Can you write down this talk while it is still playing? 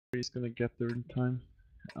He's gonna get there in time.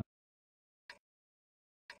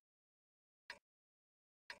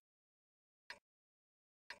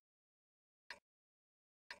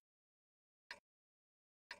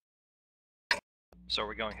 So are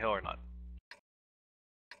we going hill or not?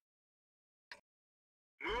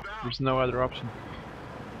 There's no other option.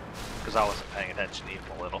 Because I wasn't paying attention even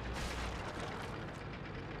a little.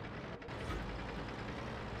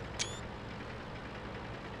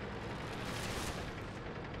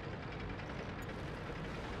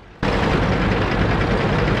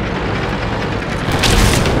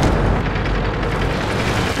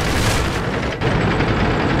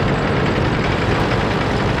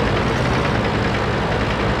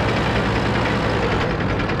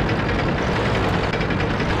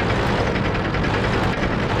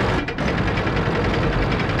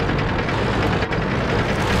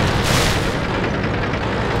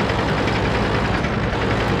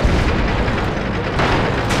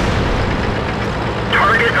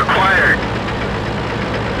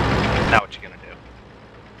 Now what you gonna do?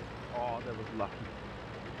 Oh, that was lucky.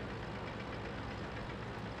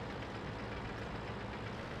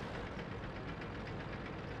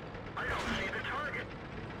 I don't see the target.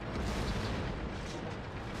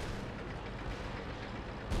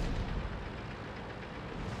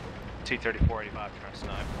 T-34-85 trying to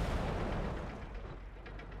snipe.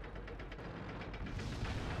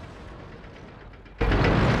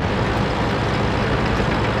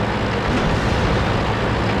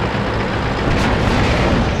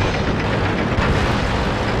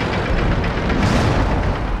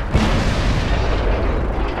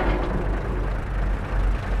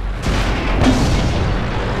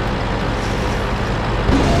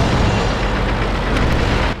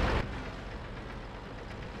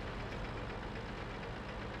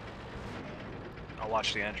 I'll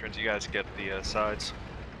watch the entrance, you guys get the sides.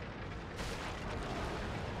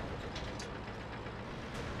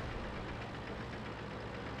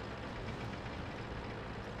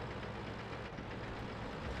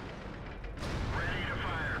 Ready to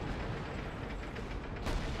fire.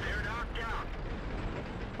 They're knocked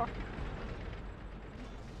out.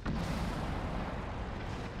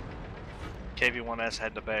 KV-1S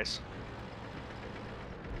head to base.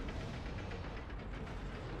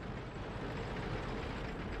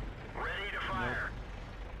 Ready to fire.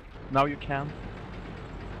 Now you can.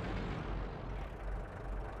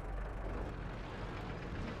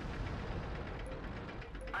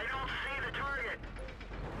 I don't see the target.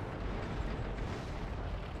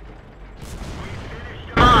 We finished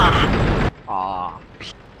him off. Ah.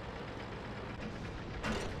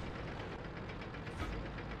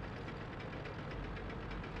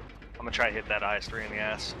 I'm gonna try to hit that IS-3 in the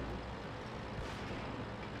ass.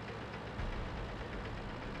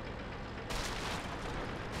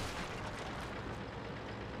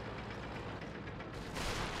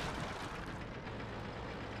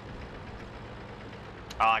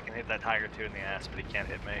 Oh, I can hit that Tiger 2 in the ass, but he can't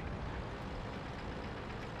hit me.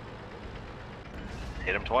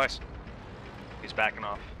 Hit him twice. He's backing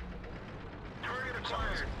off. Target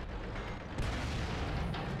acquired.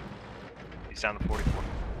 He's down to 44.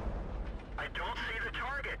 I don't see the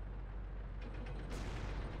target.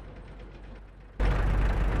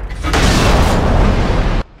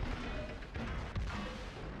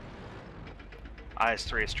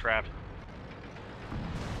 IS-3 is trapped.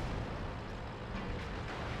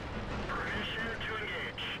 Permission to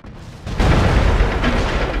engage.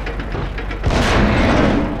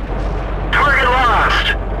 Target lost.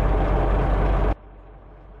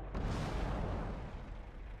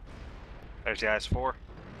 There's the IS-4.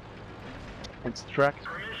 It's tracked.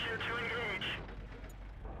 Permission to engage.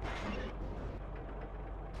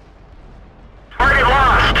 Target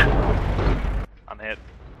lost. I'm hit.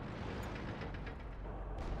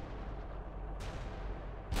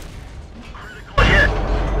 Critical hit.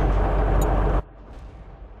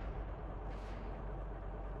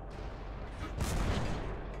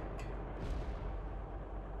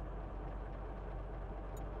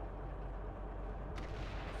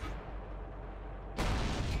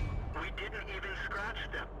 We didn't even scratch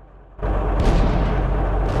them.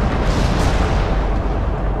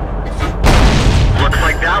 Looks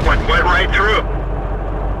like that one went right through.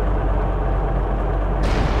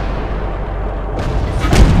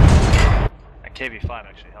 That KV-5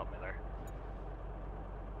 actually helped me there.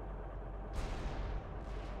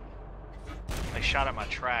 They shot at my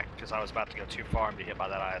track because I was about to go too far and be hit by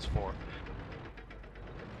that IS-4.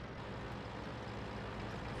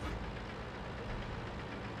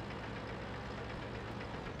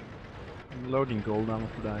 I'm loading gold ammo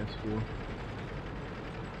for the IS-4.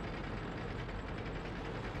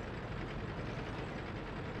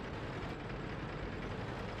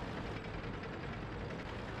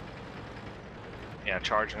 Yeah,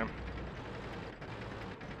 charging him.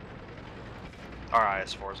 Our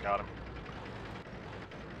IS-4's got him.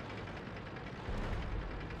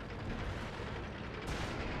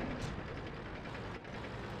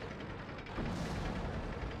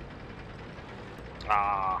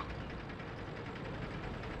 Ah.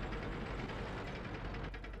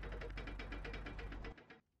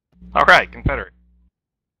 Alright, Confederate.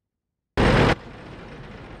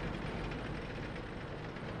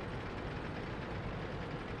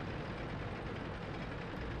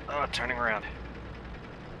 Oh, turning around.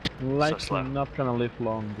 Like, slow. I'm not gonna live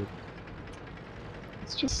long, but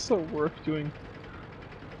it's just so worth doing.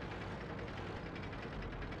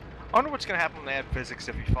 I wonder what's gonna happen when they add physics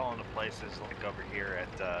if you fall into places like over here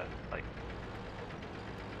at, like...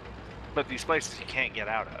 But these places you can't get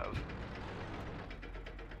out of.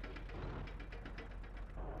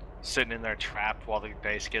 Sitting in there trapped while the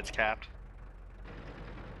base gets capped.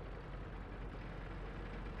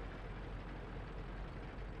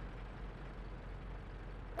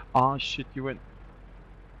 Ah shit, you went.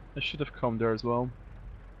 I should have come there as well.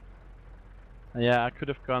 Yeah, I could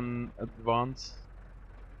have gone advance.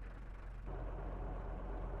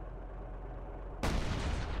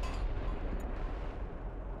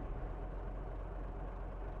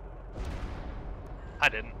 I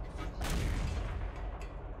didn't.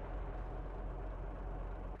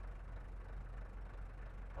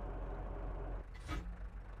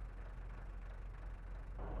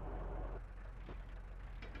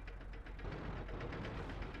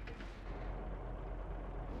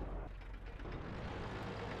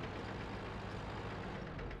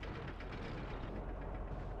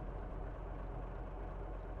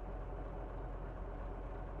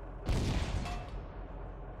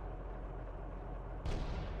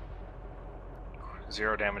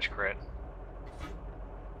 Zero damage crit.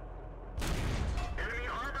 Enemy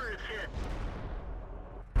armor is hit.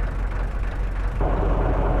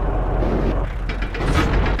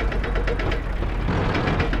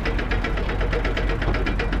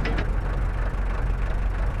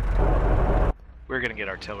 We're gonna get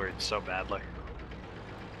artillery so badly.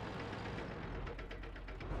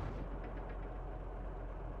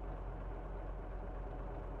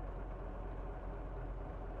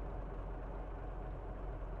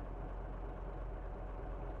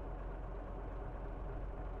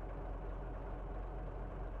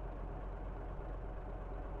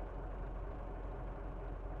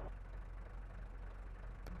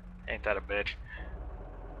 Ain't that a bitch?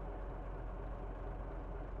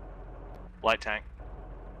 Light tank.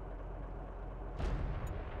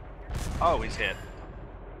 Oh, he's hit.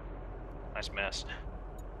 Nice miss.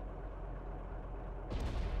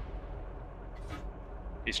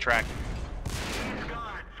 He's tracked. He's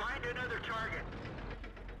gone. Find another target.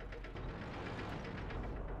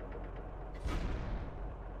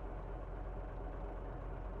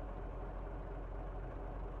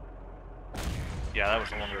 Yeah, that was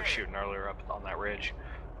the one we were shooting earlier up on that ridge.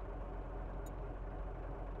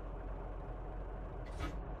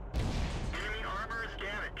 Enemy armor is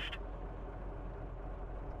damaged.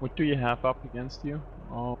 What do you have up against you?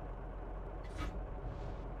 Oh,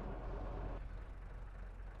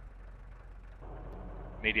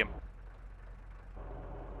 Medium.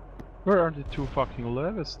 where are the two fucking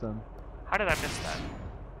levis then? How did I miss that?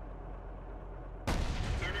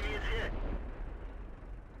 Enemy is hit.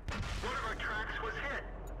 One of our tracks was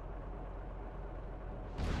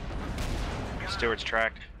hit. Stewart's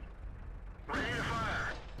tracked. Ready to fire.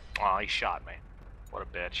 Oh, he shot me. What a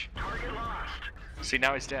bitch. Target lost. See,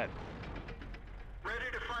 now he's dead. Ready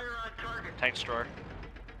to fire on target. Tank destroyer.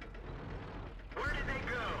 Where did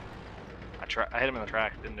they go? I hit him in the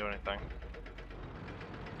track, didn't do anything.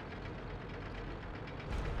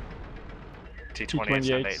 T-28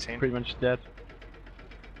 T-28 18. pretty much dead.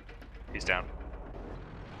 He's down.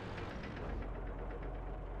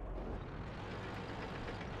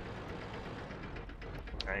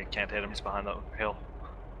 You can't hit him, he's behind the hill.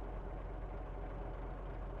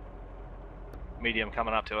 Medium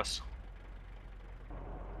coming up to us.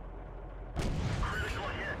 Critical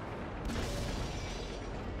hit.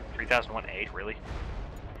 3001-8, really?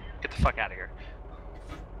 Get the fuck out of here.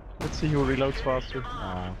 Let's see who reloads faster.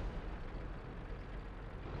 Ah.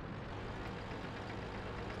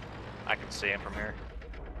 I can see him from here.